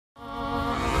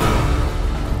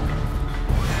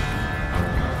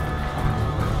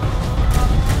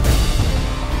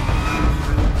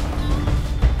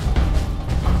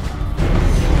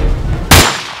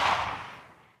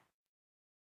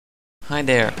Hi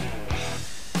there,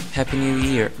 Happy New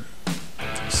Year.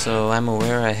 So I'm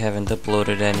aware I haven't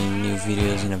uploaded any new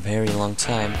videos in a very long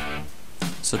time,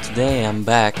 so today I'm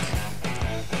back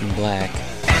in black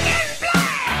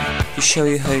to show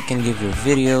you how you can give your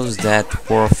videos that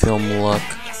horror film look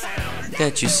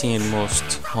that you see in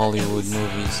most Hollywood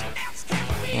movies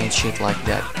and shit like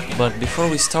that. But before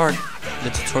we start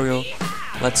the tutorial,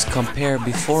 let's compare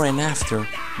before and after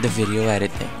the video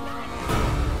editing.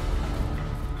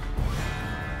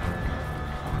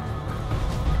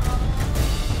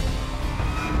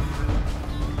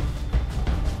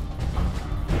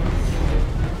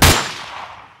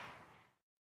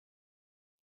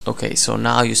 Okay, so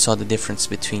now you saw the difference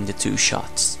between the two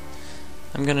shots.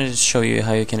 I'm gonna show you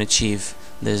how you can achieve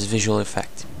this visual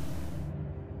effect.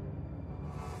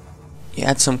 You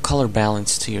add some color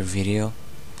balance to your video.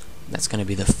 That's gonna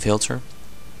be the filter.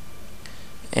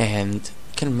 And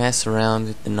you can mess around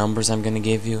with the numbers I'm gonna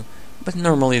give you, but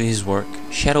normally these work.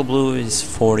 Shadow blue is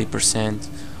 40%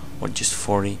 or just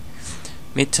 40.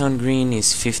 Midtone green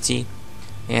is 50,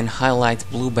 and highlight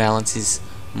blue balance is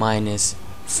minus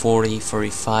 40,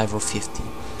 45 or 50.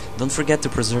 Don't forget to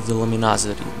preserve the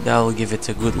luminosity, that will give it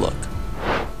a good look.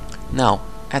 Now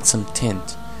add some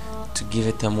tint to give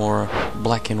it a more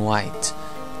black and white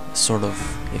sort of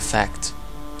effect.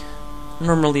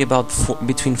 Normally about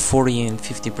between 40 and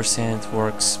 50%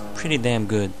 works pretty damn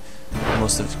good in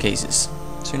most of the cases.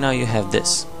 So now you have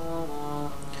this,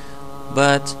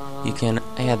 but you can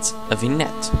add a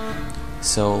vignette.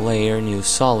 So layer, new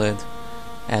solid,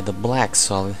 add a black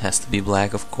solid, has to be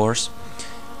black of course,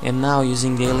 and now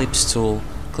using the ellipse tool,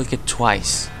 click it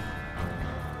twice.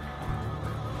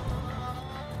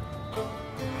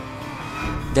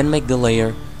 Then make the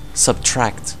layer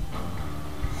subtract.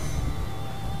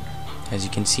 As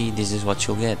you can see, this is what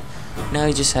you'll get. Now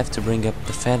you just have to bring up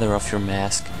the feather of your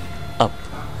mask up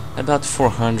about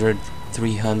 400,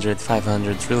 300,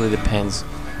 500, it really depends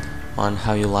on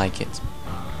how you like it.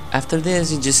 After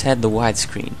this, you just add the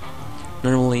widescreen.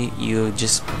 Normally you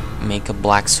just make a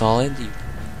black solid,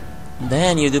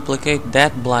 then you duplicate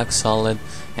that black solid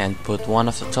and put one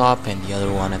at the top and the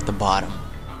other one at the bottom.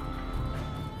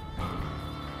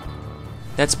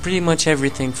 That's pretty much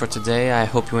everything for today. I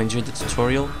hope you enjoyed the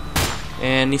tutorial,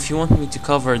 and if you want me to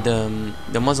cover the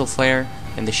muzzle flare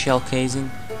and the shell casing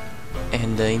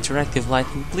and the interactive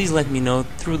lighting, please let me know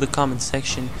through the comment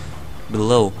section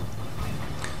below.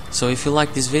 So if you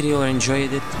liked this video or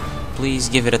enjoyed it, please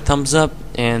give it a thumbs up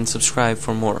and subscribe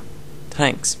for more.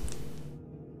 Thanks.